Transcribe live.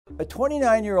A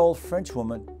 29-year-old French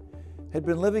woman had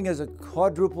been living as a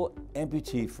quadruple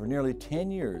amputee for nearly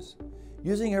 10 years,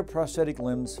 using her prosthetic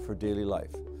limbs for daily life.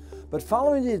 But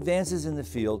following the advances in the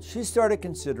field, she started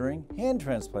considering hand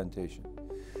transplantation.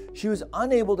 She was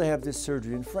unable to have this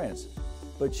surgery in France,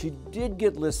 but she did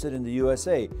get listed in the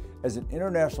USA as an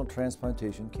international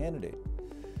transplantation candidate.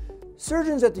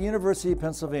 Surgeons at the University of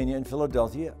Pennsylvania in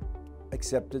Philadelphia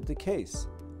accepted the case.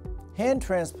 Hand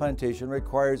transplantation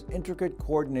requires intricate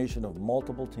coordination of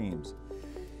multiple teams.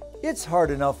 It's hard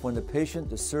enough when the patient,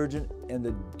 the surgeon, and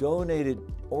the donated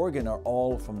organ are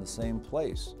all from the same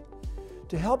place.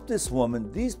 To help this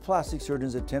woman, these plastic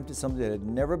surgeons attempted something that had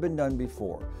never been done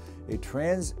before, a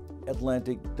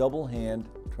transatlantic double hand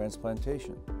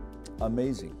transplantation.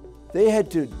 Amazing. They had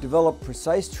to develop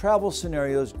precise travel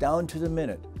scenarios down to the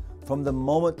minute from the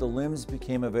moment the limbs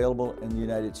became available in the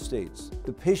United States.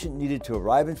 The patient needed to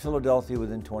arrive in Philadelphia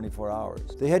within 24 hours.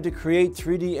 They had to create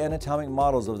 3D anatomic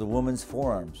models of the woman's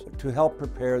forearms to help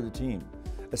prepare the team,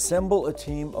 assemble a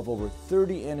team of over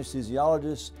 30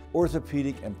 anesthesiologists,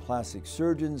 orthopedic and plastic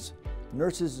surgeons,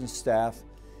 nurses and staff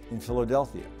in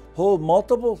Philadelphia, hold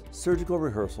multiple surgical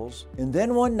rehearsals, and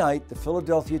then one night the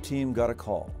Philadelphia team got a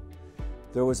call.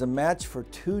 There was a match for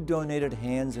 2 donated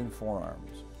hands and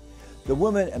forearms. The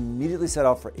women immediately set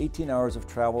out for 18 hours of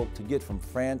travel to get from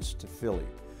France to Philly.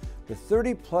 The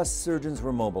 30-plus surgeons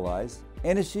were mobilized,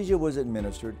 anesthesia was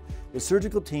administered, the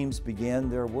surgical teams began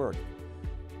their work.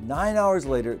 9 hours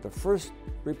later, the first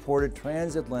reported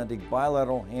transatlantic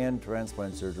bilateral hand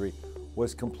transplant surgery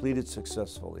was completed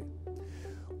successfully.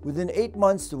 Within 8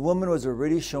 months, the woman was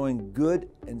already showing good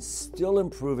and still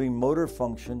improving motor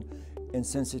function and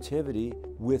sensitivity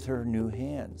with her new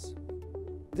hands.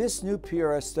 This new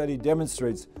PRS study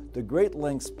demonstrates the great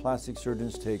lengths plastic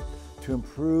surgeons take to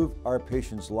improve our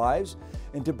patients' lives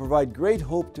and to provide great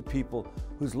hope to people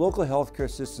whose local healthcare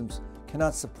systems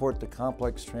cannot support the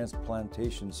complex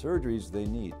transplantation surgeries they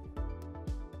need.